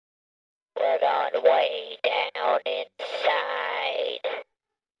We're going way down inside.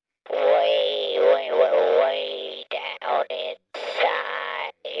 Way down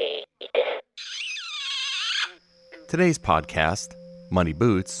inside. Today's podcast, Money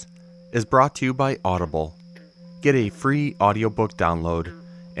Boots, is brought to you by Audible. Get a free audiobook download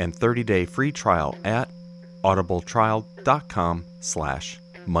and 30-day free trial at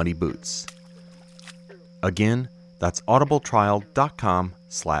audibletrial.com/moneyboots. Again, that's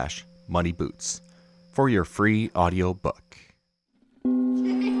audibletrial.com/moneyboots for your free audiobook.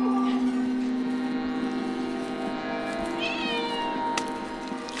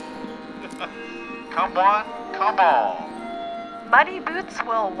 Come on. Muddy boots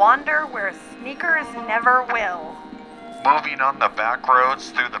will wander where sneakers never will. Moving on the back roads,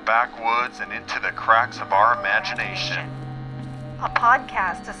 through the backwoods, and into the cracks of our imagination. A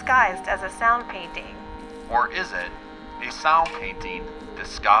podcast disguised as a sound painting. Or is it a sound painting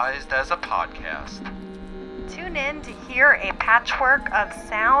disguised as a podcast? Tune in to hear a patchwork of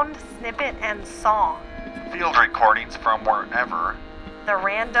sound, snippet, and song. Field recordings from wherever, The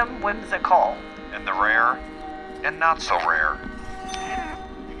random whimsical. and the rare and not so rare.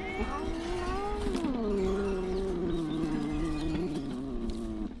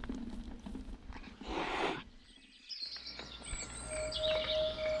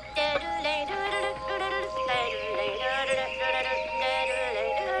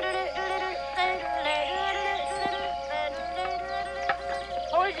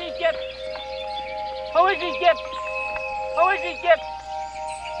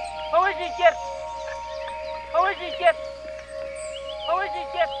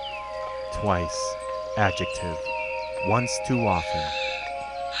 Twice, adjective, once too often.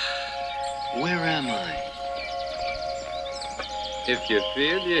 Where am I? If you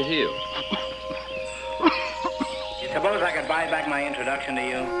feel, you heal. You suppose I could buy back my introduction to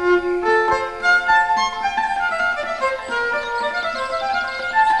you?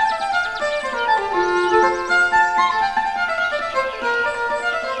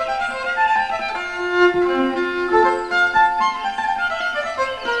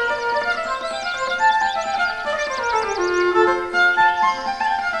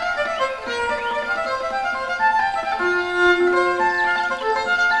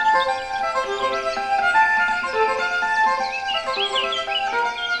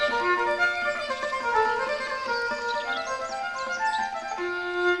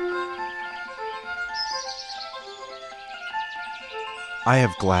 I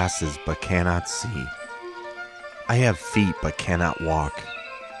have glasses but cannot see. I have feet but cannot walk.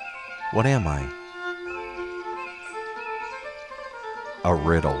 What am I? A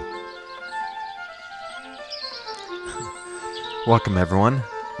riddle. Welcome everyone.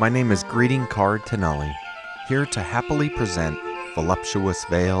 My name is Greeting Card Tonelli, here to happily present Voluptuous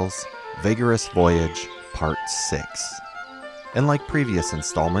Veils, Vigorous Voyage, Part 6. And like previous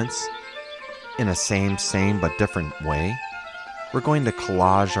installments, in a same but different way, we're going to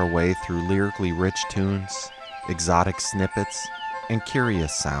collage our way through lyrically rich tunes, exotic snippets, and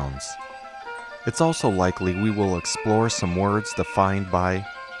curious sounds. It's also likely we will explore some words defined by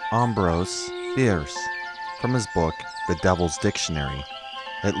Ambrose Bierce from his book, The Devil's Dictionary.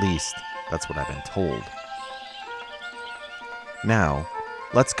 At least, that's what I've been told. Now,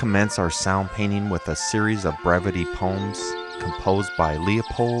 let's commence our sound painting with a series of brevity poems composed by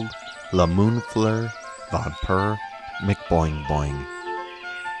Leopold Le Moonfleur von Per McBoing Boing.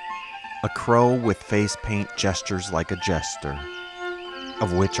 A crow with face paint gestures like a jester,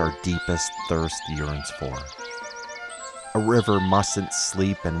 of which our deepest thirst yearns for. A river mustn't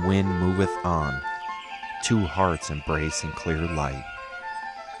sleep and wind moveth on, two hearts embrace in clear light.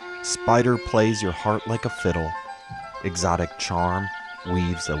 Spider plays your heart like a fiddle, exotic charm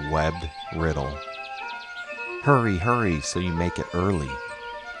weaves a webbed riddle. Hurry, so you make it early.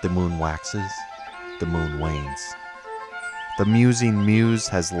 The moon waxes, the moon wanes. The musing muse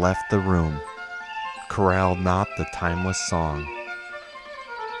has left the room. Corral not the timeless song.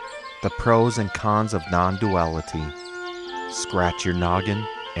 The pros and cons of non-duality. Scratch your noggin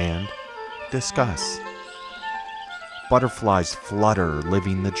and discuss. Butterflies flutter,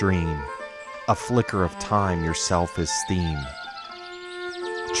 living the dream. A flicker of time yourself is steam.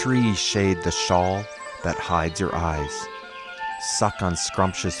 Trees shade the shawl that hides your eyes. Suck on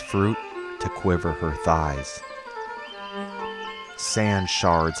scrumptious fruit to quiver her thighs. Sand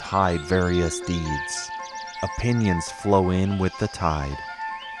shards hide various deeds. Opinions flow in with the tide.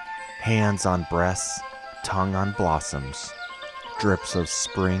 Hands on breasts, tongue on blossoms. Drips of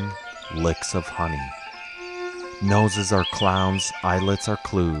spring, licks of honey. Noses are clowns, eyelets are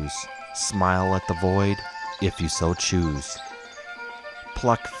clues. Smile at the void, if you so choose.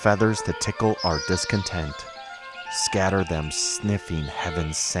 Pluck feathers to tickle our discontent, scatter them sniffing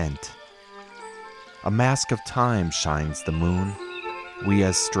heaven's scent. A mask of time shines the moon, we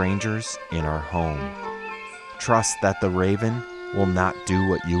as strangers in our home. Trust that the raven will not do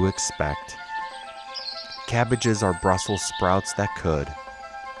what you expect. Cabbages are Brussels sprouts that could,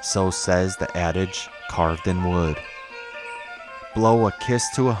 so says the adage carved in wood. Blow a kiss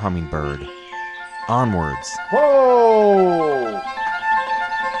to a hummingbird. Onwards. Whoa!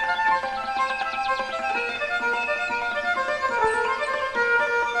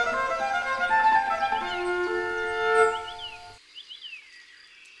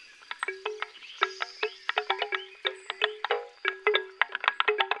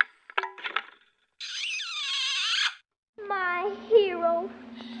 My hero.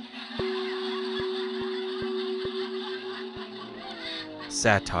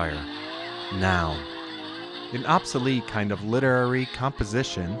 Satire. Noun. An obsolete kind of literary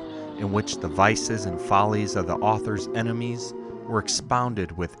composition in which the vices and follies of the author's enemies were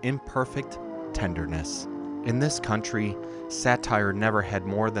expounded with imperfect tenderness. In this country, satire never had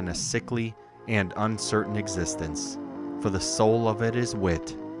more than a sickly and uncertain existence, for the soul of it is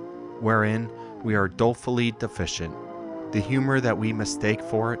wit, wherein we are dolefully deficient, the humor that we mistake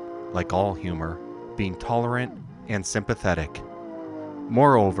for it, like all humor, being tolerant and sympathetic.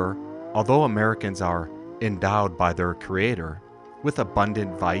 Moreover, although Americans are endowed by their Creator with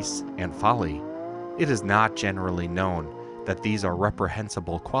abundant vice and folly, it is not generally known that these are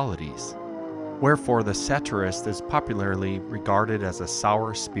reprehensible qualities. Wherefore the satirist is popularly regarded as a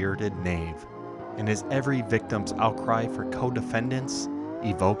sour-spirited knave, and his every victim's outcry for co-defendants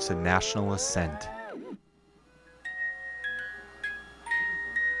evokes a national assent.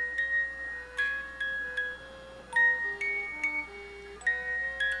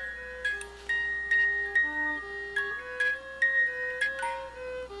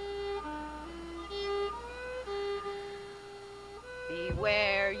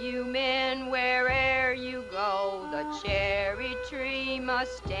 Beware, you men, where'er you go, the cherry tree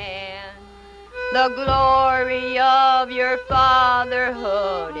must stand. The glory of your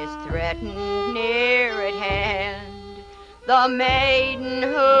fatherhood is threatened near at hand. The maiden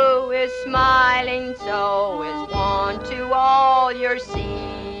who is smiling so is one to all your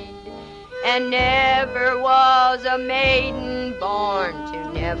seed, and never was a maiden born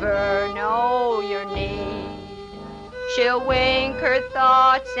to never know your need. She'll wink her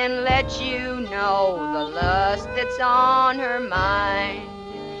thoughts and let you know the lust that's on her mind,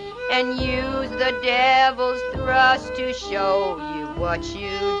 and use the devil's thrust to show you what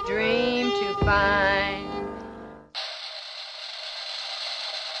you dream to find.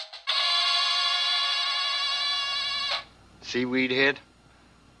 Seaweed Head,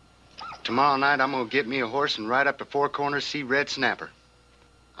 tomorrow night I'm gonna get me a horse and ride up to Four Corners, see Red Snapper.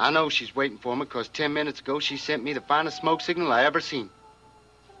 I know she's waiting for me because 10 minutes ago she sent me the finest smoke signal I ever seen.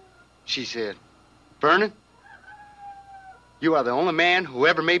 She said, "Vernon, you are the only man who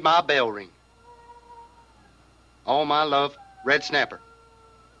ever made my bell ring. All my love, Red Snapper.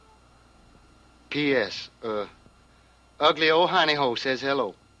 P.S. Ugly old Hiney Ho says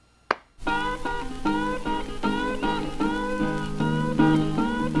hello."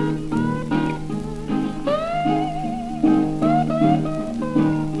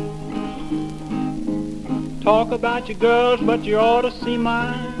 Talk about your girls, but you ought to see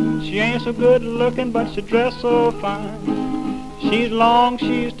mine. She ain't so good looking, but she dressed so fine. She's long,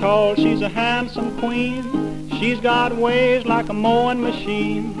 she's tall, she's a handsome queen. She's got ways like a mowing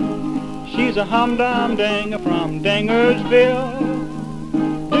machine. She's a hum-dum-dinger from Dingersville.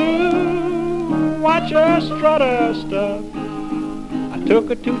 Do watch her strut her stuff. I took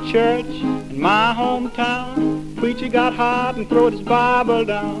her to church in my hometown. Preacher got hot and throwed his Bible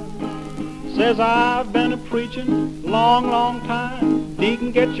down. Says I've been a-preaching long, long time.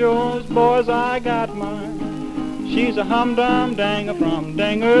 Deacon, get yours, boys, I got mine. She's a hum-dum-dinger from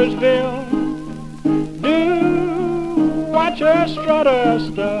Dingersville. Do watch her strut her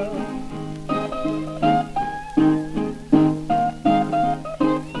stuff.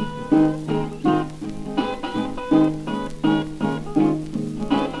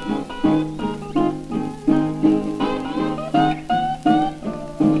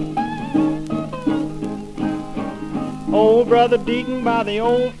 Old brother Deacon by the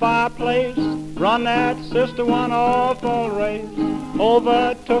old fireplace run that sister one awful race.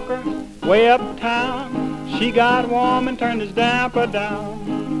 Overtook her way uptown. She got warm and turned his damper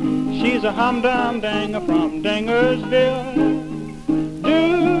down. She's a hum-dum-dinger from Dingersville.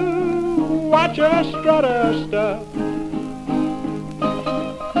 Do watch her strut her stuff.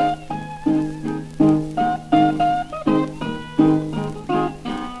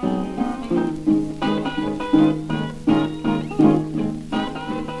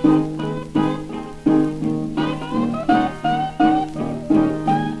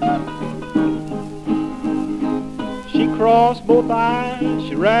 both eyes,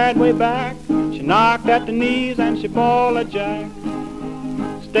 she ran way back. She knocked at the knees and she bawled a jack.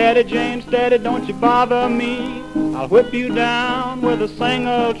 Steady, Jane, steady, don't you bother me. I'll whip you down with a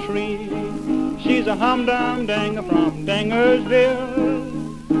single tree. She's a hum-dum-dinger from Dingersville.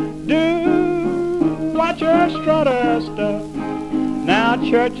 Do watch her strut her stuff. Now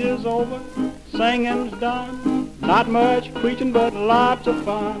church is over, singing's done. Not much preaching, but lots of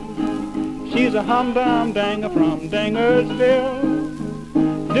fun. She's a hum-dum-dinger from Dingersville.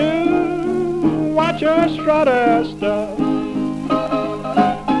 Do watch her strut her stuff.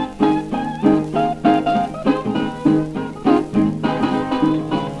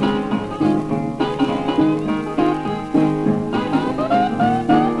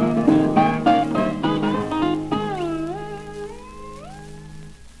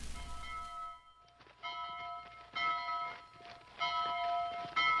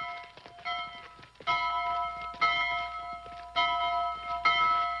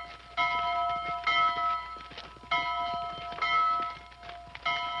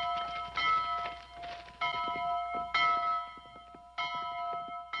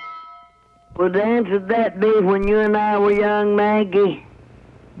 Would the answer to that be when you and I were young, Maggie?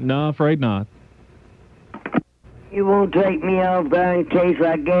 No, afraid not. You won't take me off there in case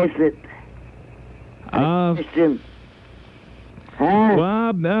I guess it. Question. Huh?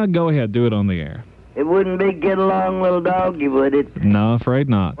 Well, go ahead, do it on the air. It wouldn't be get along little doggy, would it? No, afraid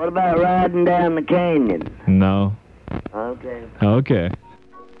not. What about riding down the canyon? No. Okay. Okay.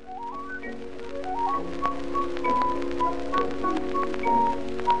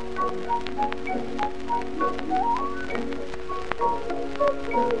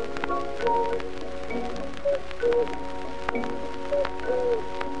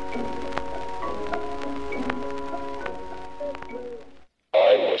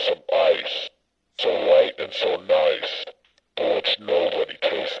 I was some ice, so light and so nice, bullets nobody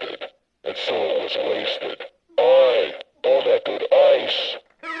tasted, and so it was wasted. Aye, all that good ice.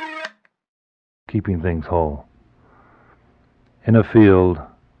 Keeping things whole. In a field,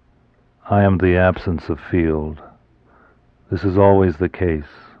 I am the absence of field. This is always the case.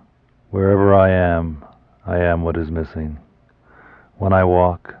 Wherever I am what is missing. When I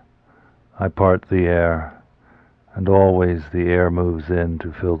walk, I part the air, and always the air moves in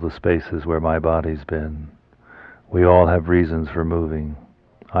to fill the spaces where my body's been. We all have reasons for moving.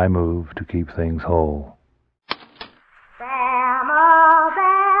 I move to keep things whole. Bama,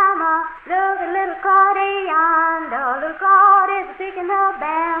 Bama, look at little Claudia yonder. Little Claudia's picking up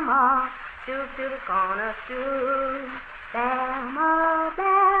Bama. Stoop to the corner stoop. Bama,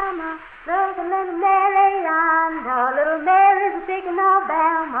 Bama, look at little Mary yonder. Little Mary's picking up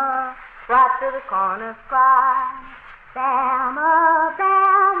Bama. Right to the corner cry. Bama,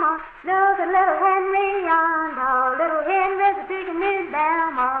 Bama, look at little Henry yonder. Little Henry's picking his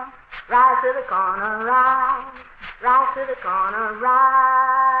Bama. Right to the corner right. Right to the corner right.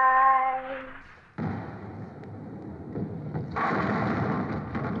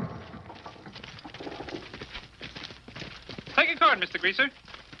 Take a card, Mr. Greaser.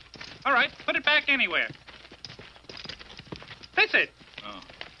 All right, put it back anywhere. This it. Oh.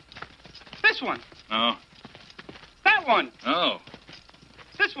 This one. No. That one. No.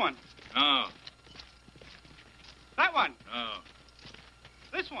 This one. No. That one. No.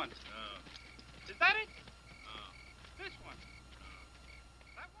 This one. No. Is that it? No. This one.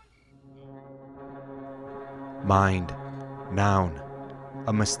 Mind, noun,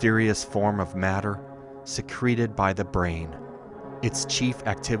 a mysterious form of matter secreted by the brain. Its chief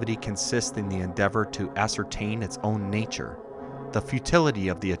activity consists in the endeavor to ascertain its own nature, the futility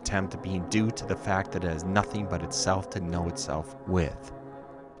of the attempt being due to the fact that it has nothing but itself to know itself with.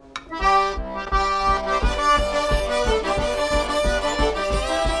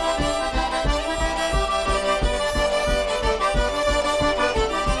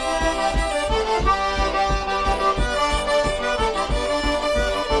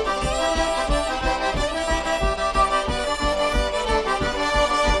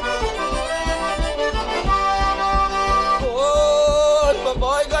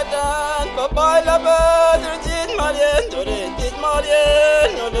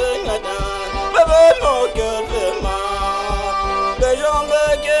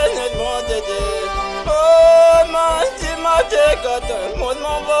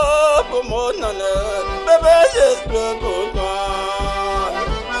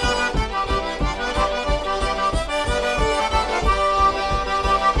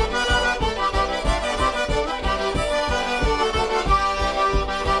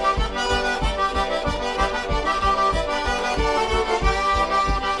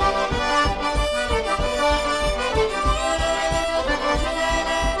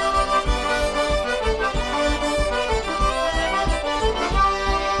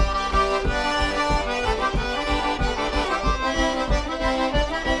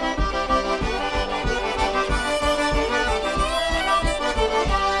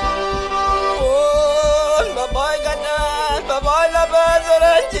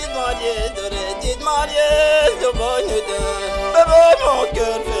 petite Mariette, petite Mariette, de bonne bébé, mon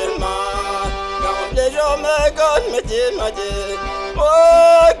cœur fait mal. Quand les gens me gâtent, me disent,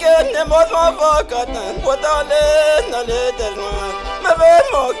 oh, que ne m'en va qu'à t'en, pour t'aller, n'aller de loin, bébé,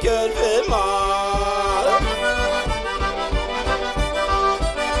 mon cœur fait mal.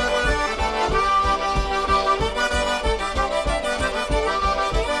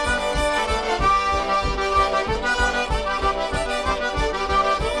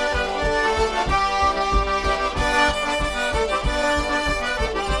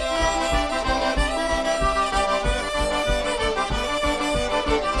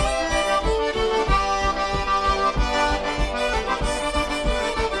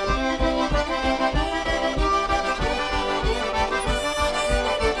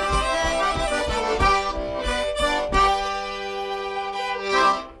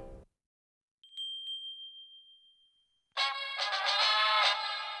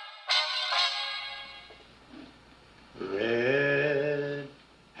 Red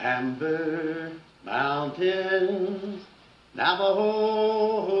Amber Mountains,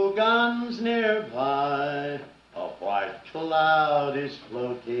 Navajo guns nearby. A white cloud is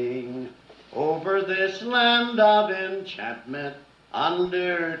floating over this land of enchantment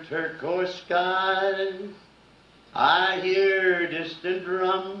under turquoise skies. I hear distant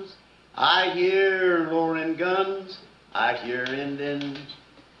drums, I hear roaring guns, I hear Indians,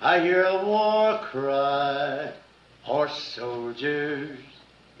 I hear a war cry. Horse soldiers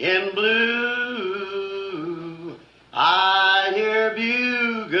in blue, I hear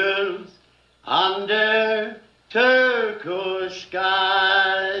bugles under turquoise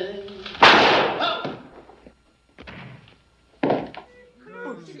skies.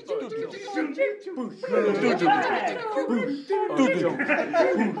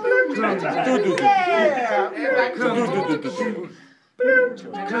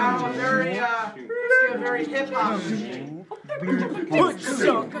 Very hip hop.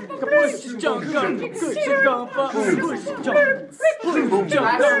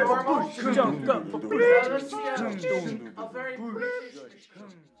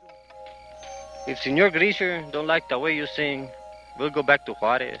 If Senor Greaser don't like the way you sing, we'll go back to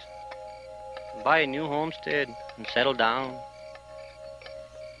Juarez, buy a new homestead, and settle down.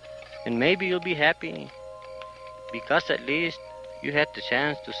 And maybe you'll be happy, because at least you had the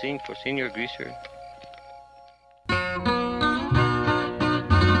chance to sing for Senor Greaser.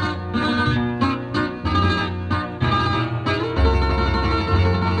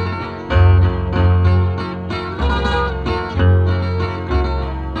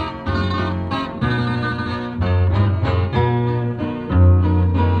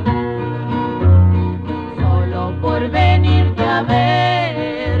 Solo por venirte a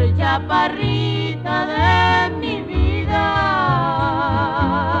ver, chaparrita de mi vida.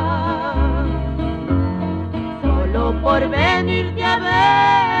 Solo por venirte a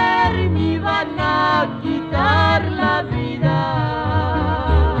ver me iban a quitar la vida.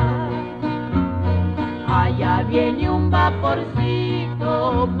 Allá viene un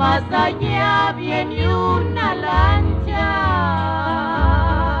vaporcito, más allá viene una lancha.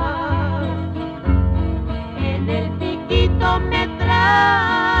 En el piquito me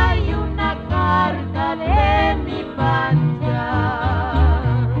trae una carta de mi pancha.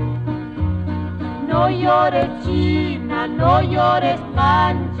 No llores, China, no llores,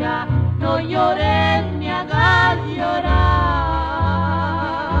 Pancha, no llores ni hagas llorar.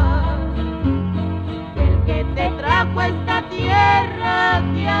 El que te trajo a esta tierra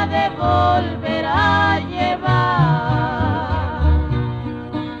te ha de volver a llevar.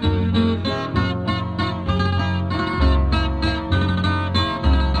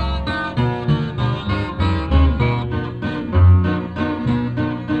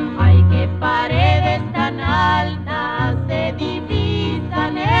 Ay, qué paredes tan altas se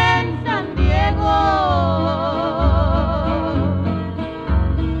divisan en San Diego.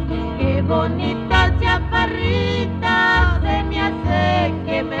 Qué bonita chaparrita se me hace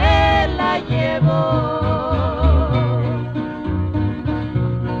que me la llevo.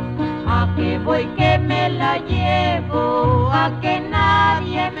 A que voy que me la llevo, a que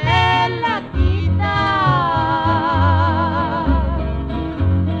nadie me la quita.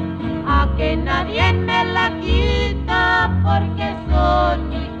 A que nadie me la quita porque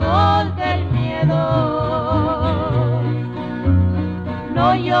son hijos del miedo.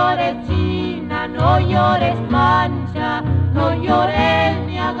 No llores, China, no llores, Pancha, no llores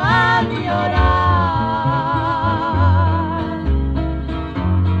ni hagas llorar.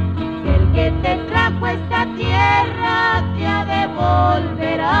 El que te trajo a esta tierra te ha de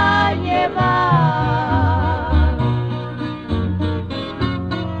volver a llevar.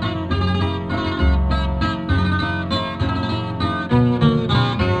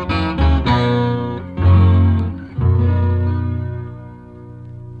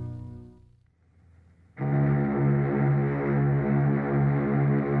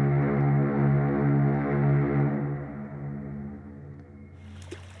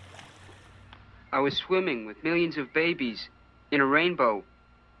 was swimming with millions of babies in a rainbow,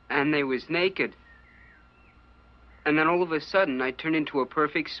 and they was naked. And then all of a sudden, I turned into a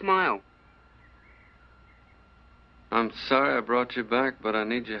perfect smile. I'm sorry I brought you back, but I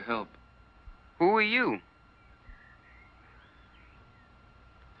need your help. Who are you?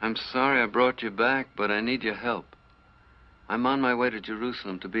 I'm sorry I brought you back, but I need your help. I'm on my way to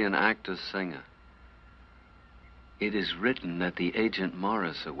Jerusalem to be an actor-singer. It is written that the Agent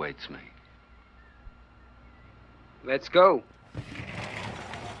Morris awaits me. Let's go.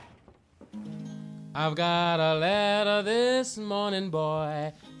 I've got a letter this morning,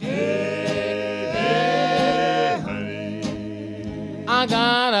 boy. Hey, honey. I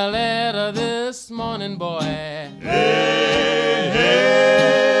got a letter this morning, boy. Hey,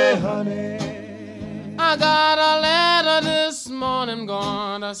 honey. I got a letter this morning,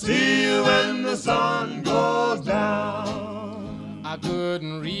 gonna see you when the sun goes down. I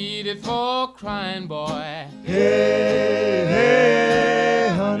couldn't read it for crying, boy. Hey,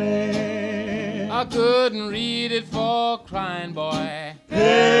 honey. I couldn't read it for crying, boy.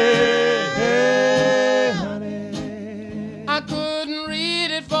 Hey, honey. I couldn't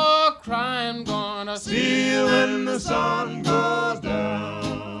read it for crying, gonna see you when the sun goes down.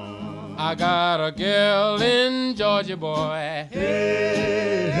 I got a girl in Georgia, boy.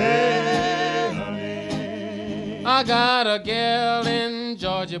 Hey, honey. I got a girl in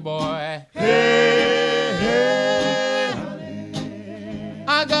Georgia, boy. Hey, honey.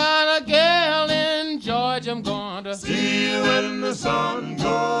 I got a girl in Georgia, I'm gonna see you when the sun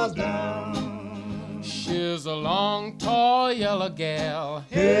goes down. She's a long, tall, yellow gal.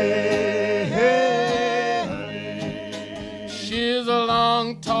 Hey, honey. She's a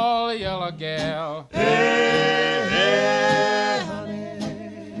long, tall, yellow gal. Hey,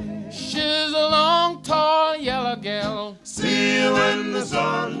 honey. She's a long, tall, yellow gal. See you when the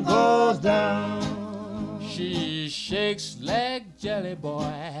sun goes down. She shakes like jelly,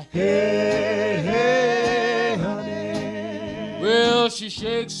 boy. Hey, honey. Well, she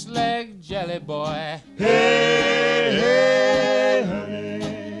shakes like jelly, boy. Hey,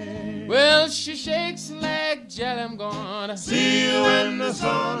 honey. Well, she shakes like jelly. I'm gonna see you when the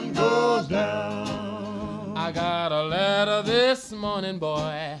sun goes down. I got a letter this morning,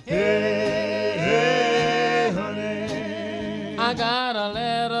 boy. Hey, honey. I got a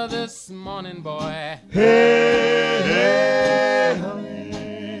letter this morning, boy. Hey,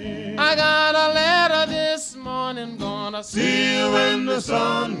 honey. I got a letter this morning, gonna see you when the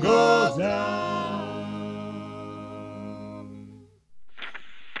sun goes down.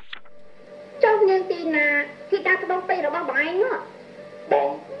 Trong những tin là khi ta có bông pì rồi bao bài nữa.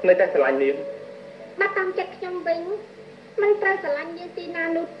 Bọn, nơi ta sẽ lại niệm. Bắt tâm chắc trong vinh. Mìnhត្រូវស្រឡាញ់យើងទីណា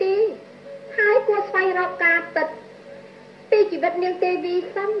នោះទេហើយគួរស្វែងរកការពិតពីជីវិតនាងទេវី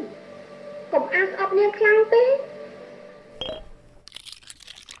សិនកុំអានស្អប់នាងខ្លាំងទេ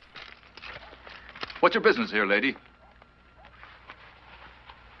What's your business here, lady?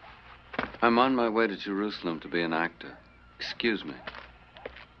 I'm on my way to Jerusalem to be an actor. Excuse me.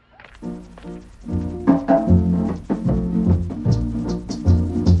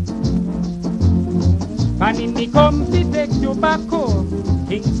 Panini come to take you back home.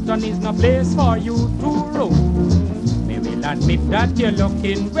 Kingston is no place for you to roam. Me will admit that you're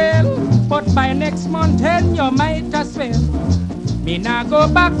looking well, but by next month end you might as well. Me nah go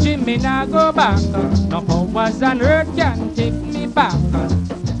back, Jim, me nah go back. No powers on earth can take me back.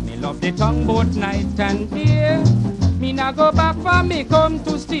 Me love the tongue both night and day. Me nah go back for me come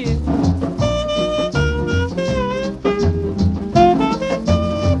to stay.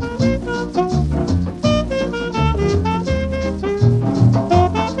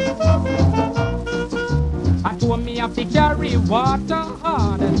 Me have to carry water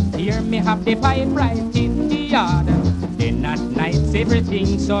hard. Here me have the pipe right in the yard. Then at night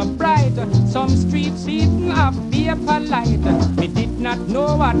everything so bright. Some streets even have vapor light. Me did not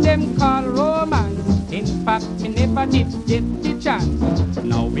know what them call romance. In fact, me never did get the chance.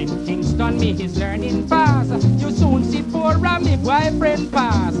 Now in Kingston me is learning fast. You soon see for me boyfriend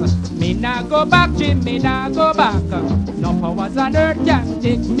pass. Me nah go back, Jim, me nah go back. No powers on earth can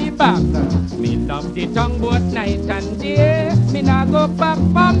take me back. Me love the tongue both night and day. Me nah go back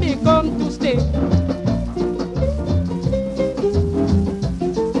for me come to stay.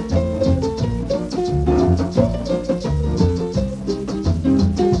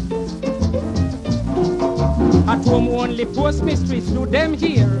 At home only postmistress do them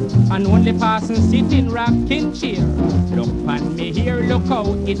here, and only person sitting rocking chair. Look on me here, look how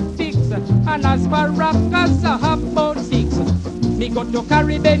it fix. And as for rockers, I have about 6. Me go to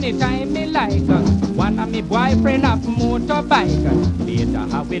Caribbean anytime me like. One of me boyfriend of motorbike. Later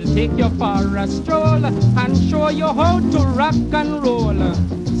I will take you for a stroll and show you how to rock and roll.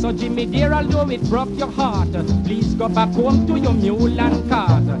 So Jimmy dear, although it broke your heart, please go back home to your mule and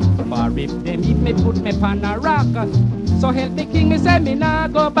cart. For if them eat me, put me pan a rock. So help the king, me say me nah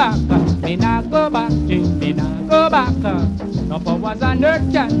go back. Me nah go back, me nah go back. No powers on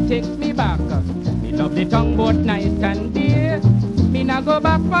earth can take me back. Me love the tongue both night and day. Me nah go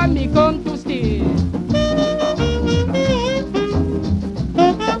back for me come to stay.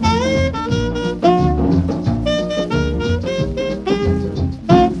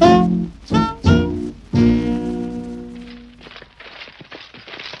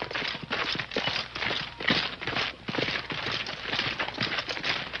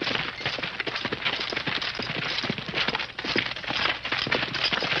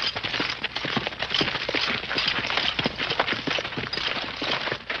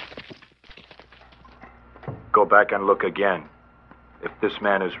 Go back and look again. If this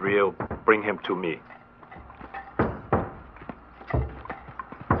man is real, bring him to me.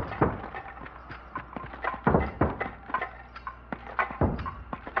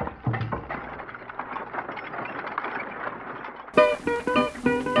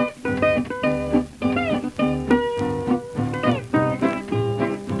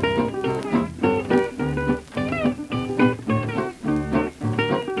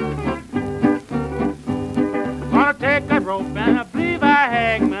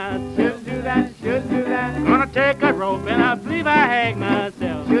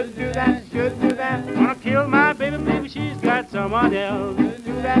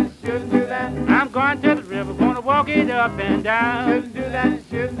 Up and down. Shouldn't do that,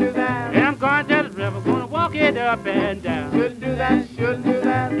 shouldn't do that. And I'm going to the river, gonna walk it up and down. Shouldn't do that, shouldn't do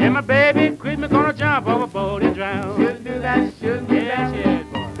that. And my baby quit me, gonna jump overboard and drown. Shouldn't do that, shouldn't do that. Yes,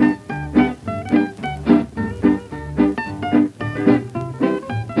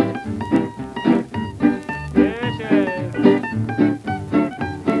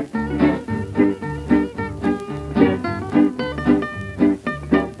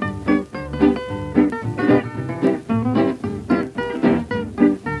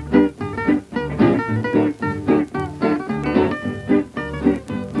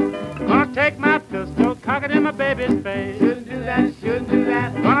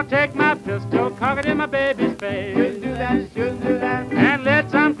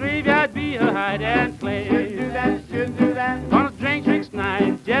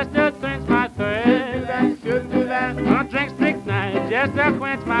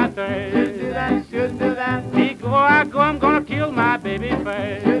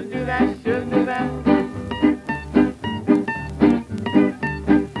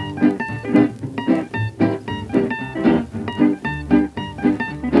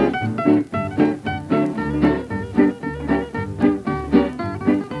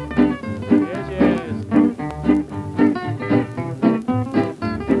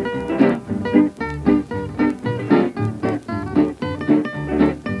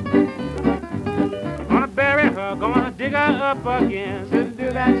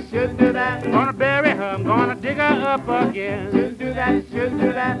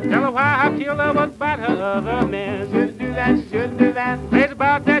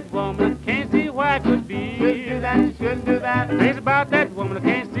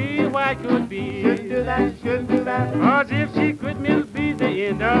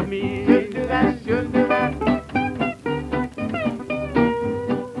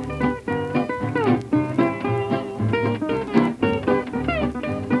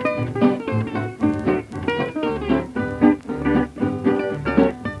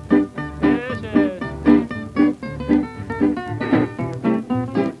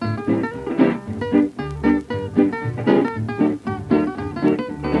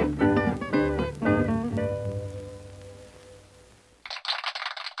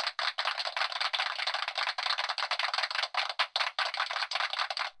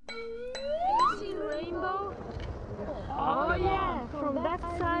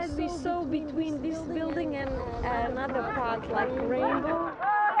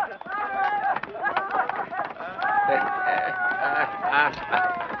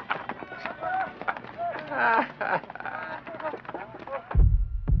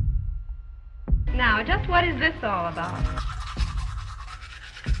 Now, just what is this all about?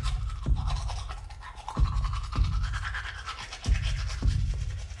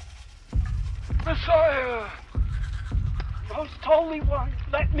 Messiah! Most Holy One,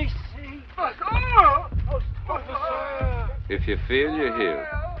 let me see. Most Messiah! If you feel you're healed.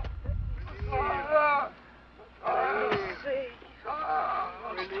 Let me see.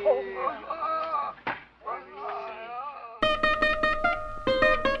 Ilenge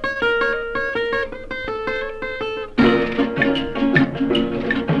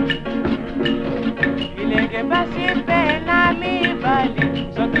basi pena mibali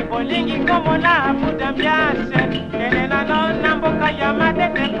soki bolingi komona buda mbiase elena nona mboka ya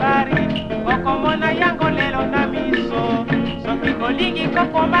matete pari okomona yango lelo na miso soki bolingi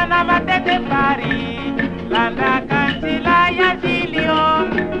kokoma na matete pari landaka nzela ya zilio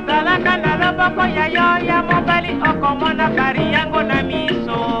zalaka na loboko ya yo ya mobali okomona pari yango na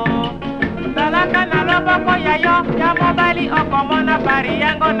miso zalaka na loboko ya yo ya mobali okomona pari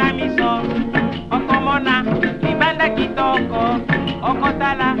yango na miso okomona libanda kitoko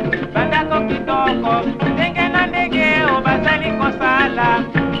okotala bandako kitoko ndenge na ndenge obazali kosala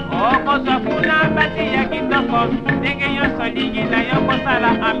okozwa kuna bati ya kitoko ndenge nyonso lingi na yo kosala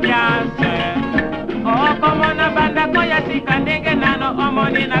ambiance okomona bandako ya sika ndenge nano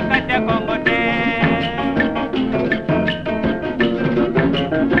omoni na kati ya Kongo te.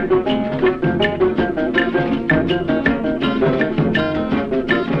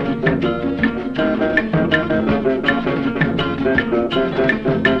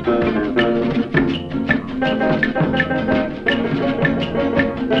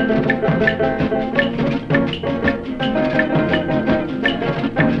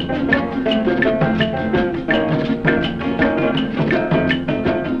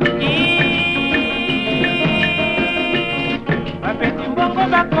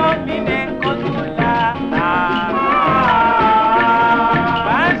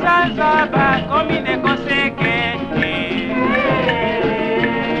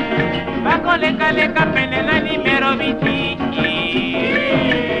 Leka pene na numero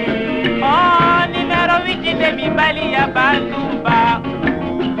 20 oh numero 20 de mibali ya bandumba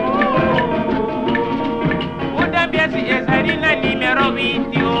udambiasi ezali na numero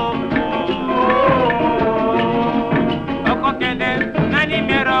 20 okokende na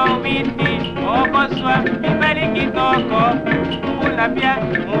numero 20 okoswa mibali kitoko mbula pia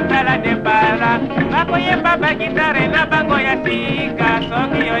mutala de bara bakoyemba bagitare na bango ya sika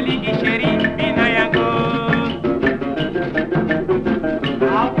soki olingi sheri bina yango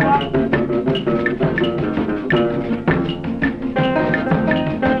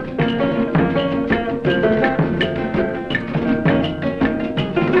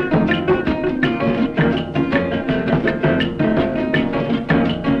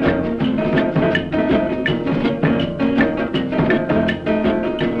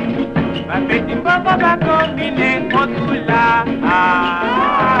bapeti mbongo bakombine kotula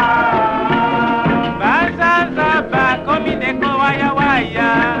bazaza bakombine kowayawaya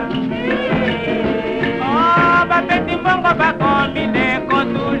oh bapeti mbongo bakombine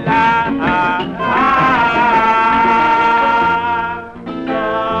kotula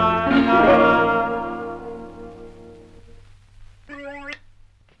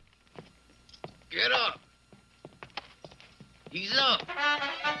Get up. He's up.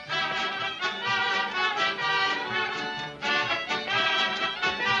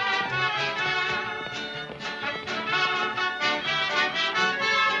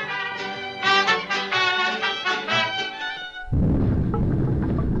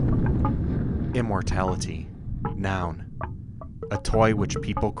 Immortality, noun, a toy which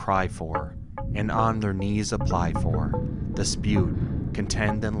people cry for, and on their knees apply for, dispute,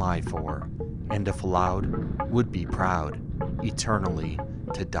 contend and lie for, and if allowed, would be proud, eternally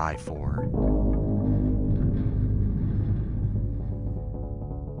to die for.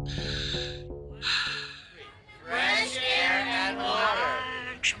 Fresh air and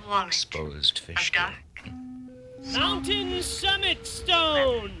water. Exposed fish. Mountain Summit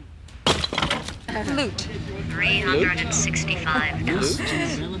Stone. Flute. 365 notes.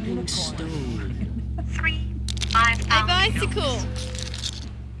 Developing stone. 5,000 A bicycle.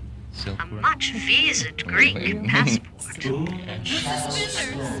 A much visit Greek passport.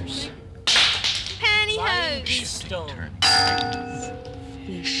 Scissors. Pantyhose.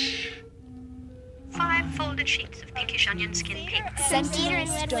 Fish. 5 folded sheets of pinkish onion skin paper. Centimeter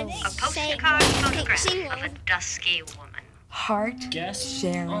stone. A postcard photograph of a dusky woman. Heart.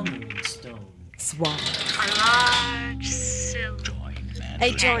 Sharon. Swan. A large silver.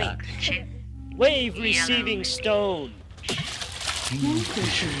 A joint. Wave receiving stone.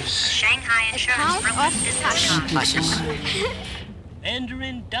 Shanghai insurance broker.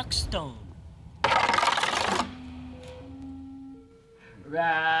 Mandarin duckstone.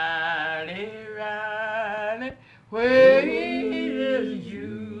 Riley, Riley, where is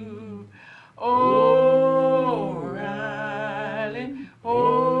you? Oh, Riley,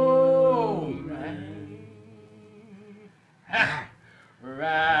 oh, Riley. Ha!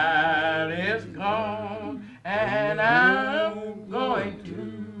 Riley.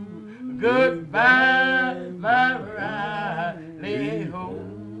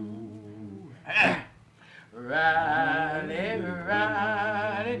 Riley,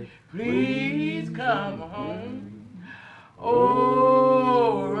 Riley, please come home.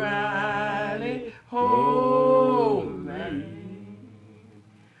 Oh, Riley, home, man.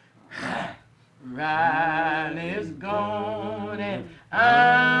 Riley's gone and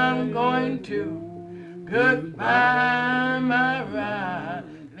I'm going to. Goodbye, my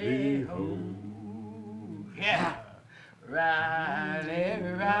Riley, oh, yeah. Riley,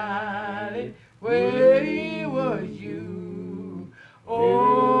 Riley, where was you?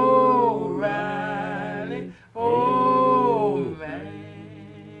 Oh, Riley, oh,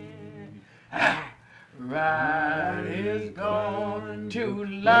 man. Riley's gone to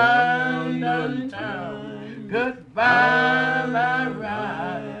London town. Goodbye, my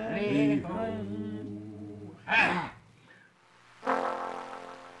Riley, home.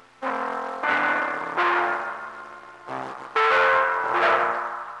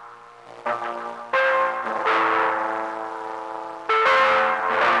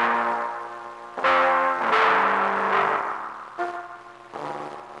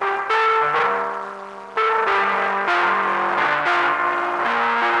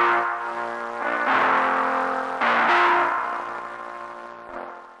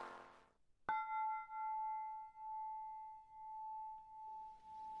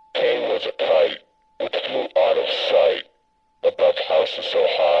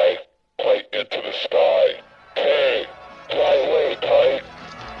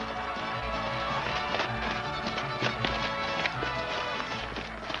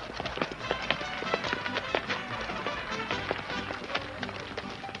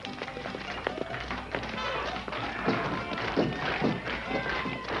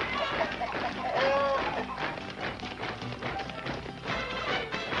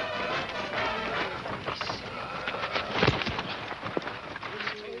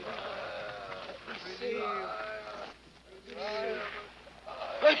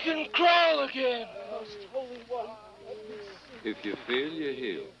 I can crawl again. If you feel, you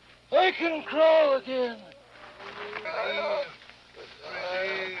heal. I can crawl again.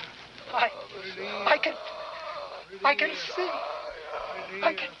 I can see.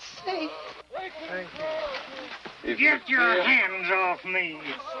 I can see. Get your hands off me.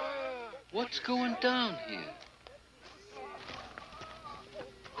 What's going down here?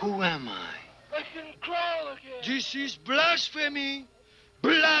 Who am I? I can crawl again. This is blasphemy.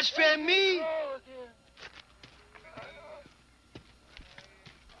 Blasphemy.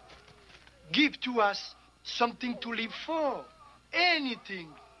 Give to us something to live for. Anything.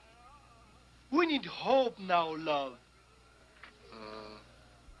 We need hope now, love.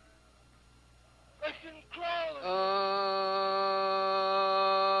 I can crawl.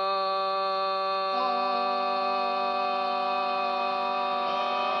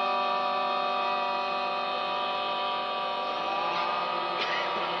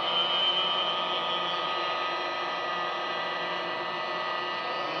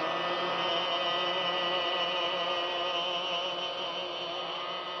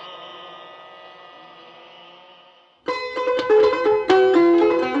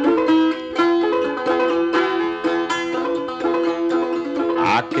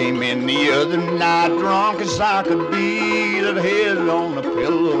 Came in the other night drunk as I could be, that head on a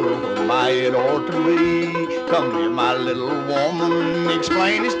pillow where my head ought to be. Come here, my little woman,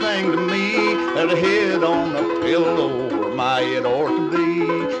 explain this thing to me, that head on a pillow where my head ought to be.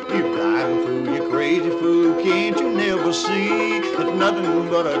 You blind fool, you crazy fool, can't you never see that nothing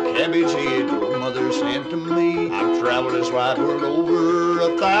but a cabbage head your mother sent to me? I've traveled this wide world over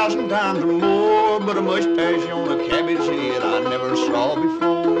 1,000 times or more, but a mustache on a cabbage head I never saw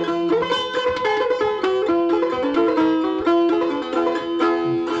before.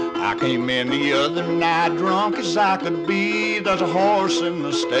 I came in the other night drunk as I could be. There's a horse in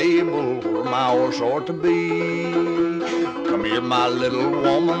the stable where my horse ought to be. Come here, my little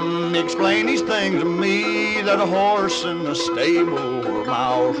woman, explain these things to me. There's a horse in the stable where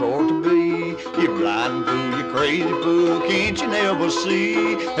my horse ought to be. You blind fool, you crazy fool, can't you never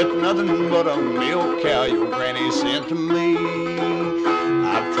see it's nothing but a milk cow your granny sent to me?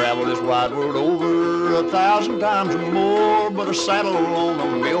 I've traveled this wide world over 1,000 times or more, but a saddle on a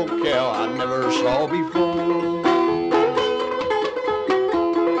milk cow I never saw before.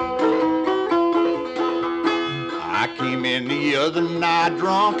 I came in the other night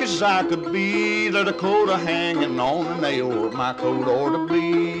drunk as I could be. There's a coat hanging on a nail where my coat ought to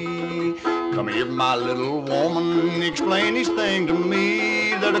be. Come here, my little woman, explain these things to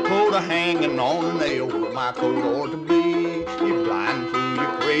me. There's a coat hanging on a nail where my coat ought to be. You blind fool, You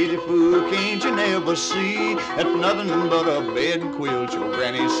crazy fool, can't you never see that nothing but a bed quilt your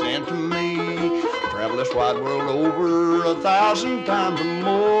granny sent to me? Travel this wide world over 1,000 times or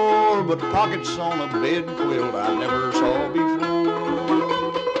more, but pockets on a bed quilt I never saw before.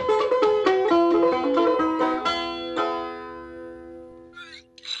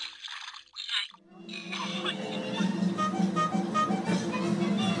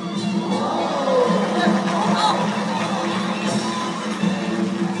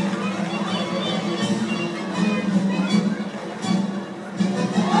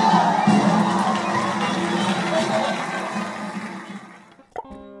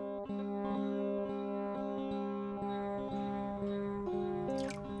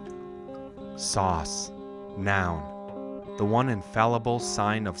 Sauce, noun, the one infallible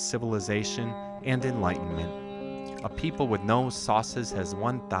sign of civilization and enlightenment. A people with no sauces has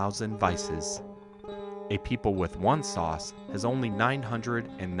 1,000 vices. A people with one sauce has only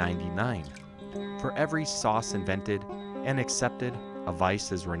 999. For every sauce invented and accepted, a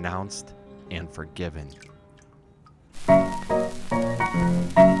vice is renounced and forgiven.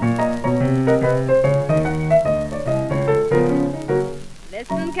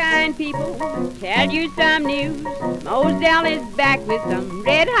 Listen, kind people, tell you some news. Moselle is back with some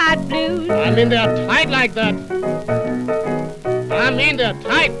red-hot blues. I mean, they're tight like that. I mean, they're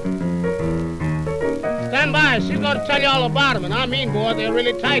tight. Stand by, she's going to tell you all about them. And I mean, boy, they're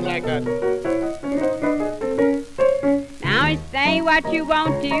really tight like that. Now say what you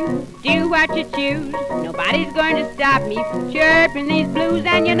want to, do what you choose. Nobody's going to stop me from chirping these blues.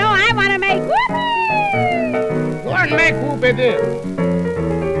 And you know I want to make whoopee. Go and make whoopee then.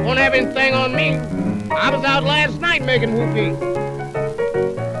 Won't have anything on me. I was out last night making whoopee.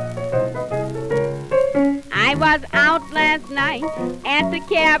 I was out last night at the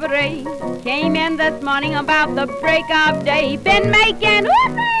cabaret. Came in this morning about the break of day. Been making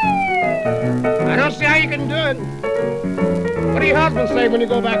whoopee. I don't see how you can do it. What do your husband say when you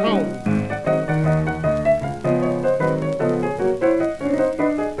go back home?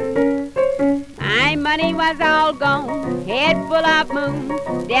 My money was all gone, head full of moon.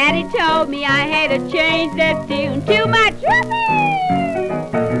 Daddy told me I had to change that tune. Too much whoopee!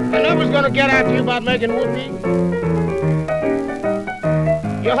 And nobody's gonna get after you about making whoopee.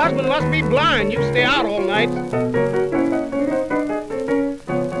 Your husband must be blind. You stay out all night.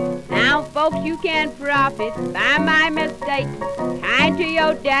 Now, folks, you can profit by my mistake. Kind to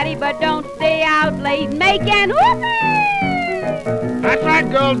your daddy, but don't stay out late making whoopee! That's right,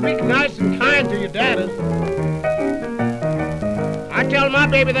 girls. Be nice and kind to your daddies. I tell my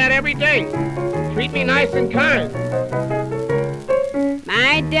baby that every day. Treat me nice and kind.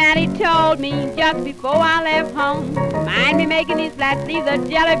 My daddy told me just before I left home, mind me making these flats, leave the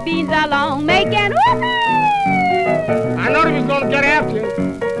jelly beans alone, making whoopee! I know he was going to get after you.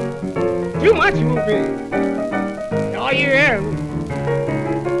 Too much whoopee. All you hear.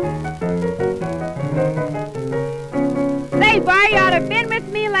 Say, boy, you ought to have been with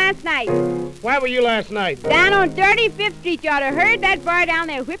me last night. Where were you last night? Down on 35th Street. You ought to have heard that boy down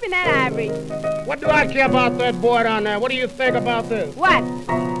there whipping that ivory. What do I care about that boy down there? What do you think about this? What?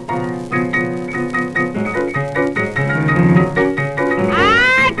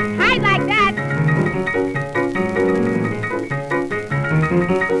 Ah, tight like that.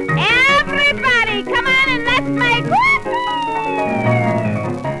 Everybody, come on and let's make whoopee!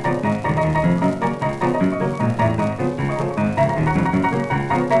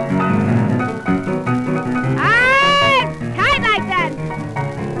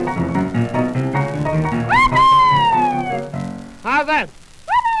 How's that?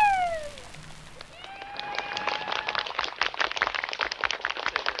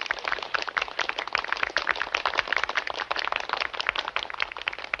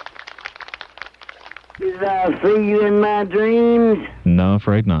 Did I see you in my dreams? No,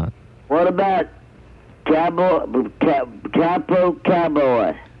 afraid not. What about Capo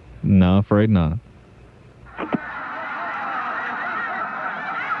Cowboy? No, afraid not.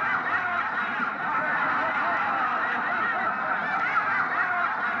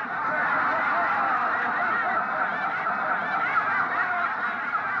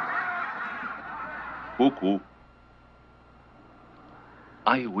 Cuckoo.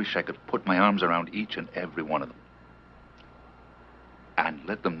 I wish I could put my arms around each and every one of them and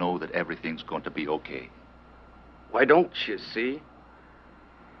let them know that everything's going to be okay. Why don't you see?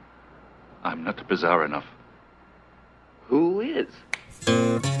 I'm not bizarre enough. Who is?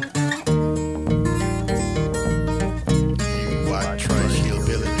 You white trash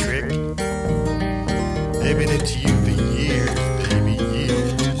hillbilly trick. They've been into you for years, baby,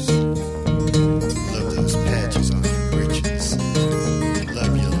 years. Love those patches on your britches.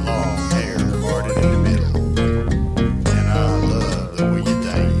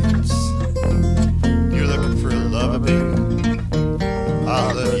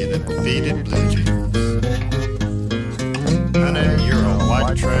 faded blue jeans. Honey, you're a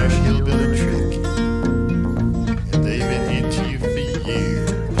white trash hillbilly trick, and they've been into you for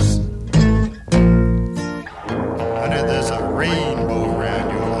years. Honey, there's a rainbow around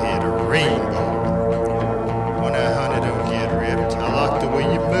your head, a rainbow. When that honey don't get ripped, I like the way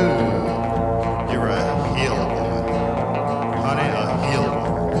you move. You're a hill woman, honey, a hill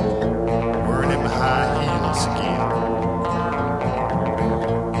woman, wearing them high heels again.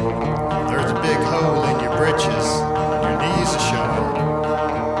 There's a big hole in your britches, your knees are showing.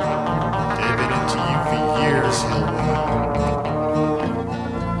 They've been into you for years, hill woman.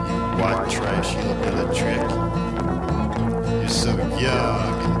 You white trash hillbilly trick. You're so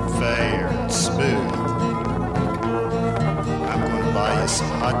young and fair and smooth. I'm gonna buy you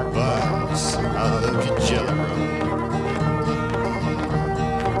some hot buns. I love your jelly roll.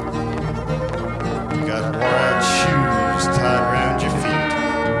 You got wore-out shoes tied around your feet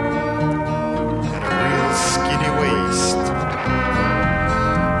and a real skinny waist.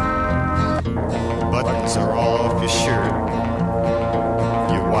 Buttons are all off your shirt.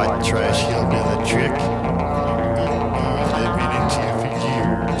 You white trash hillbilly trick. They've been into you for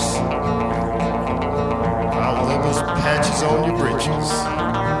years. I love those patches on your britches.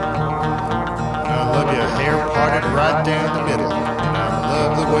 I love your hair parted right down the middle. And I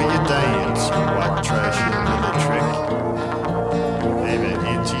love the way you dance, you white trash hillbilly trick. They've been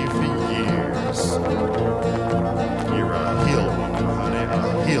into you for years. You're a hill woman, honey, a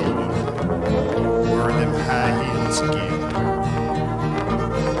hill woman. Wearing them high heels again.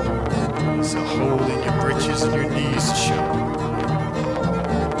 There's a hole in your britches and your knees are showing.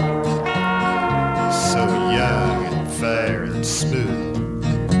 So young and fair and smooth.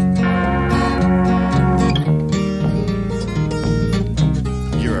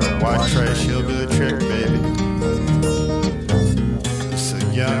 You're a white trash hillbilly trick, baby. So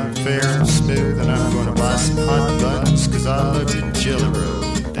young, fair, and smooth, and I'm gonna buy some hot buns, cause I love your jelly roll.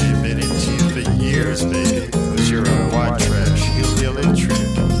 They've been into you for years, baby, cause you're a white trash hillbilly trick.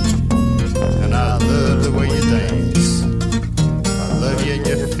 And I love the way you dance. I love you in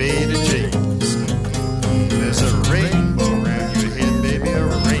your faded jeans. There's a rainbow around your head, baby, a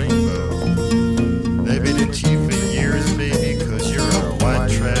rainbow. They've been into you for years, baby, cause you're a white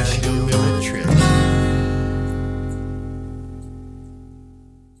trash hillbilly trick.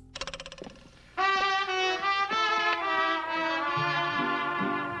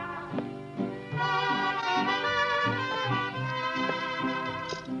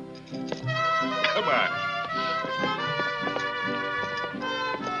 Come on.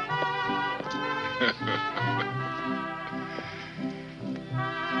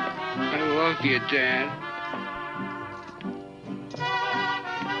 I love you, Dad.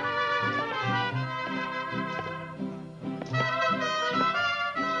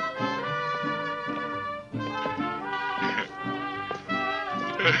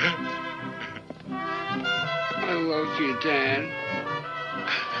 I love you, Dad.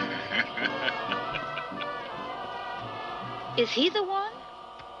 Is he the one?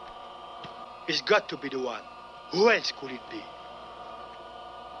 He's got to be the one. Who else could it be?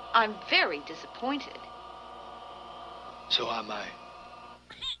 I'm very disappointed. So am I.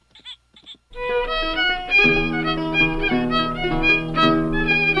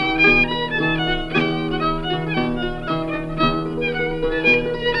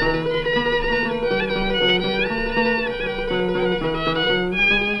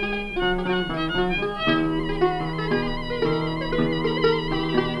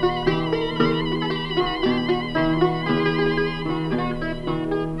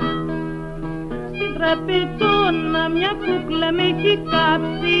 Τραπεζώνα μια κούκλα με έχει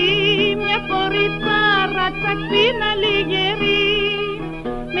κάψει, μια κοριτσάρα τσακπίνα λιγερή.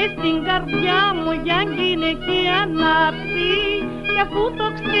 Μες στην καρδιά μου Γιάνγκιν έχει ανάψει, κι αφού το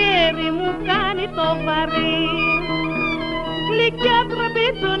ξέρει μου κάνει το βαρύ. Γλυκιά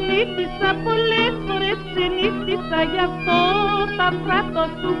τραπεζονίτισσα, πολλές φορές ξενύχτησα, γι' αυτό θα πράττω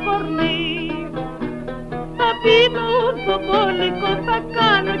σου κορμί. Θα πίνω ουρθοκόλικο, θα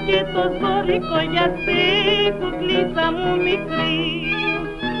κάνω και το ζώρικο για σε κουκλίτσα μου μικρή.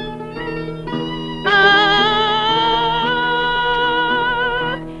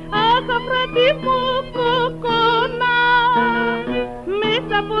 Αχ, αφράτη μου κοκκόνα,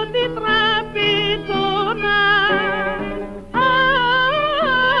 μέσα από την τραπεζώνα.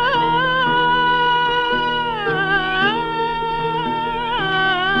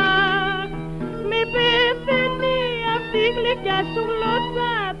 Γλυκιά σου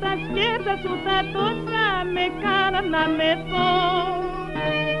γλώσσα, τα σκέρτα σου τα τόσα με κάναν να μεθώ.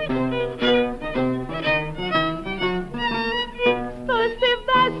 Στο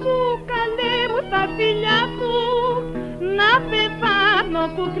στεβδά σου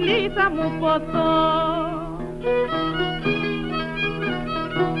θα μου ποθώ.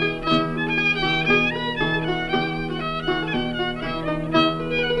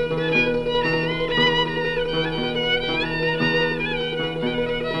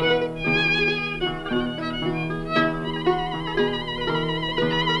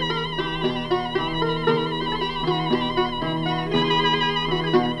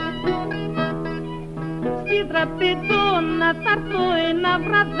 Τραπεζώνα θα έρθω ένα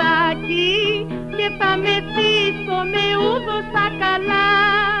βραδάκι και θα μεθύσω με ούδο στα καλά.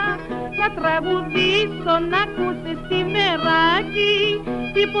 Θα τραγουδήσω να ακούσεις τη μεράκι,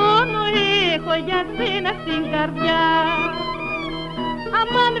 τι πόνο έχω για σένα στην καρδιά.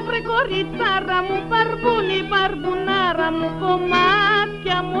 Αμάν βρε κοριτσάρα μου, παρβούνι παρβουνάρα μου,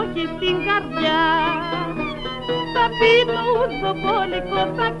 κομμάτια μου έχει στην καρδιά. Θα πει το ουζοπόλικο,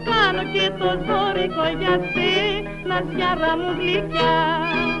 θα κάνω και το ζώρικο για σένα, σιάρα μου γλυκιά.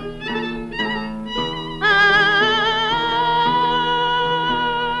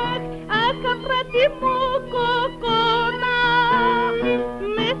 Αχ, αφράτη μου κοκόνα,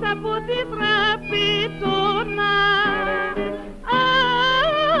 μέσα από τη τραπεζώνα.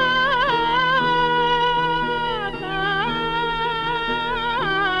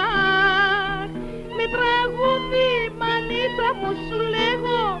 Μου σου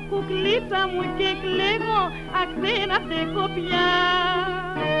λέγω, κουκλίτσα μου και κλαίγω, αχ δεν αντέχω πια.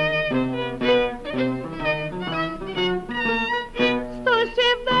 Στο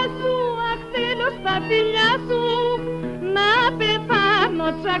σέβδα σου, αχ θέλω στα φιλιά σου, να πεθάνω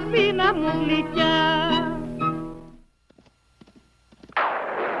τσακπίνα μου γλυκιά.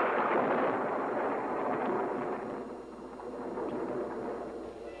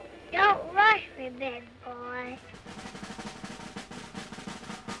 Don't rush me, big boy.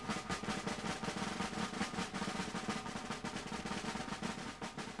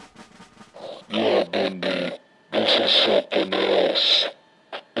 Yeah, Bimby, this is something else.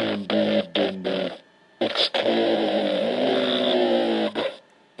 Indeed, Bimby, it's totally weird.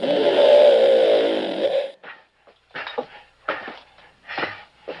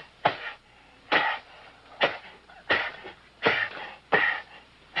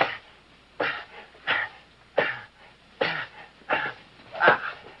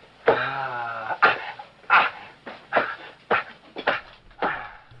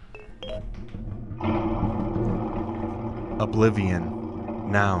 Oblivion,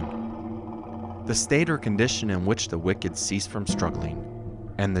 noun. The state or condition in which the wicked cease from struggling,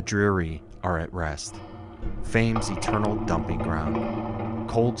 and the dreary are at rest. Fame's eternal dumping ground.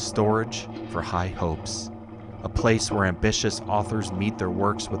 Cold storage for high hopes. A place where ambitious authors meet their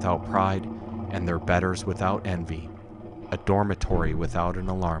works without pride and their betters without envy. A dormitory without an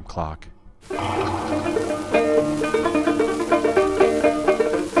alarm clock.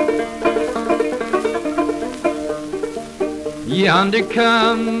 Yonder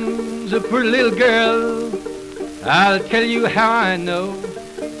comes a poor little girl, I'll tell you how I know.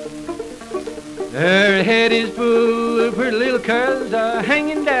 Her head is full of her little curls are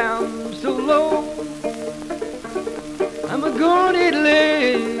hanging down so low. I'm a-gonna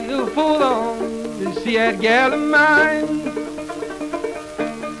lay a full on to see that gal of mine.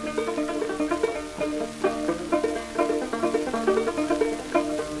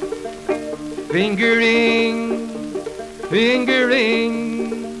 Fingering, fingering,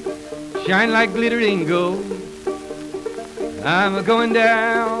 shine like glittering gold. I'm a-going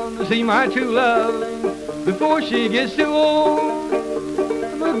down to see my true love before she gets too old.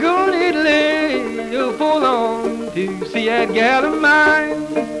 I'm a-gonna lay a full on to see that gal of mine.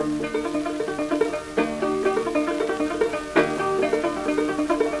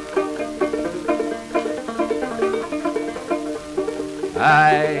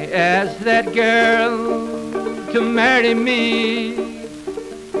 I asked that girl to marry me.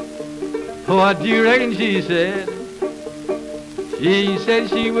 What do you reckon she said? She said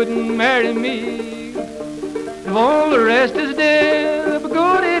she wouldn't marry me if all the rest is dead. I'm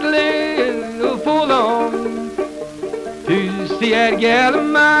gonna lay a full on to see that gal of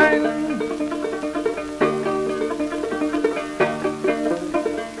mine.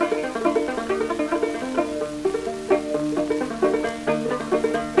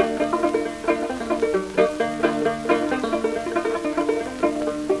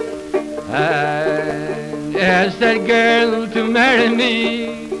 Ask that girl to marry me,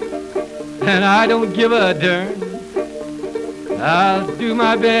 and I don't give a darn. I'll do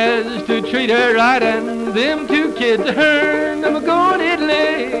my best to treat her right, and them two kids of hers. I'm going to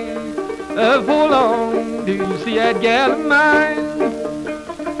Italy for long to see that gal of mine.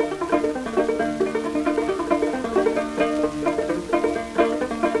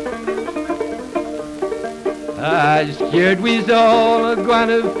 I scared we's all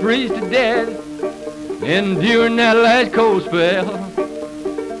gonna freeze to death. And during that last cold spell,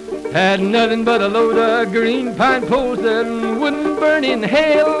 had nothing but a load of green pine poles that wouldn't burn in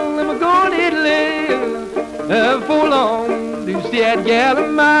hell. And we're going to Italy for long to see that gal of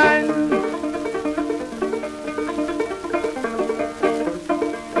mine.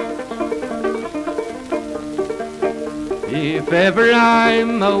 If ever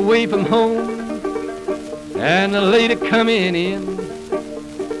I'm away from home and the lady coming in,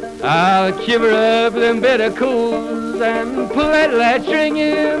 I'll kiver up them better coals and pull that latch string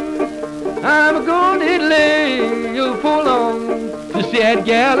in. I'm going to Italy for long to see that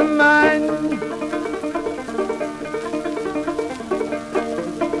gal of mine.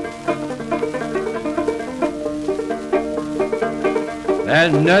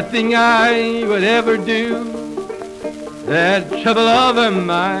 There's nothing I would ever do, that trouble of her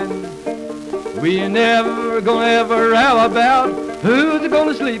mine. We never gonna ever row about who's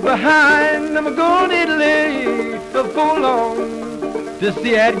gonna sleep behind. I'm going to Italy for long to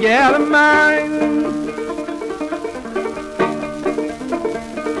see that gal of mine.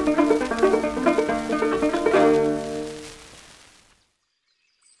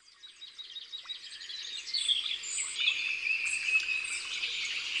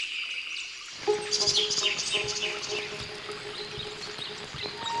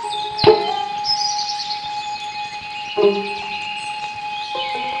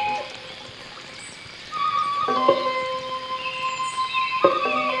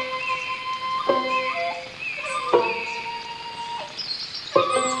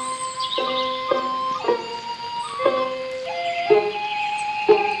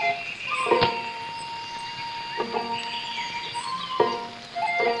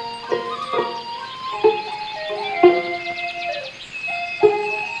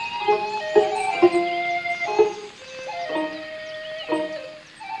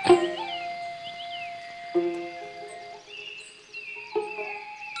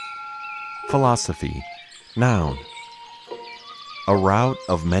 Philosophy. Noun. A route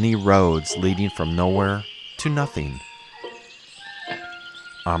of many roads leading from nowhere to nothing.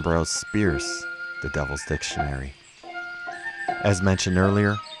 Ambrose Bierce, The Devil's Dictionary. As mentioned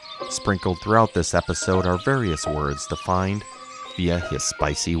earlier, sprinkled throughout this episode are various words defined via his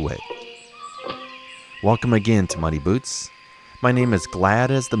spicy wit. Welcome again to Muddy Boots. My name is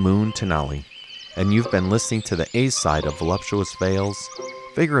Glad as the Moon Tenali, and you've been listening to the A side of Voluptuous Veils,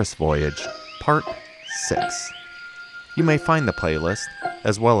 Vigorous Voyage, Part 6. You may find the playlist,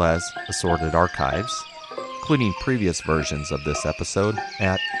 as well as assorted archives, including previous versions of this episode,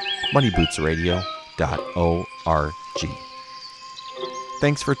 at muddybootsradio.org.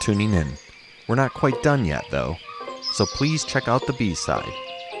 Thanks for tuning in. We're not quite done yet, though, so please check out the B-side.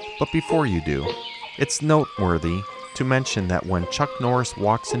 But before you do, it's noteworthy to mention that when Chuck Norris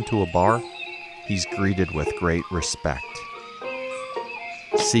walks into a bar, he's greeted with great respect.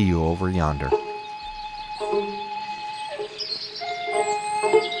 See you over yonder.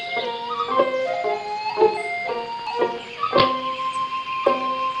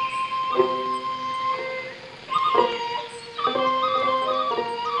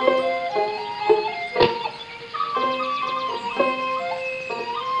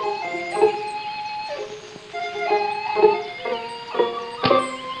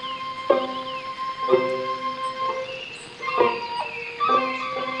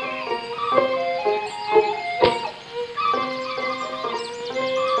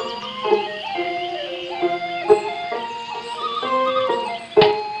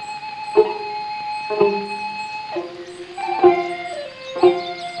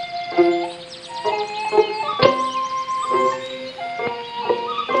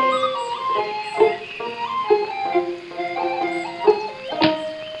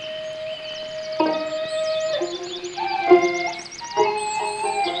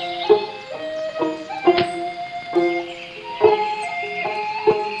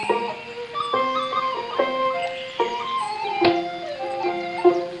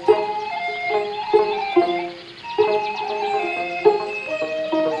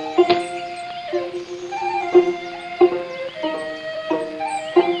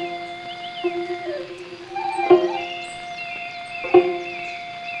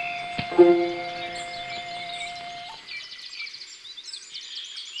 Thank you.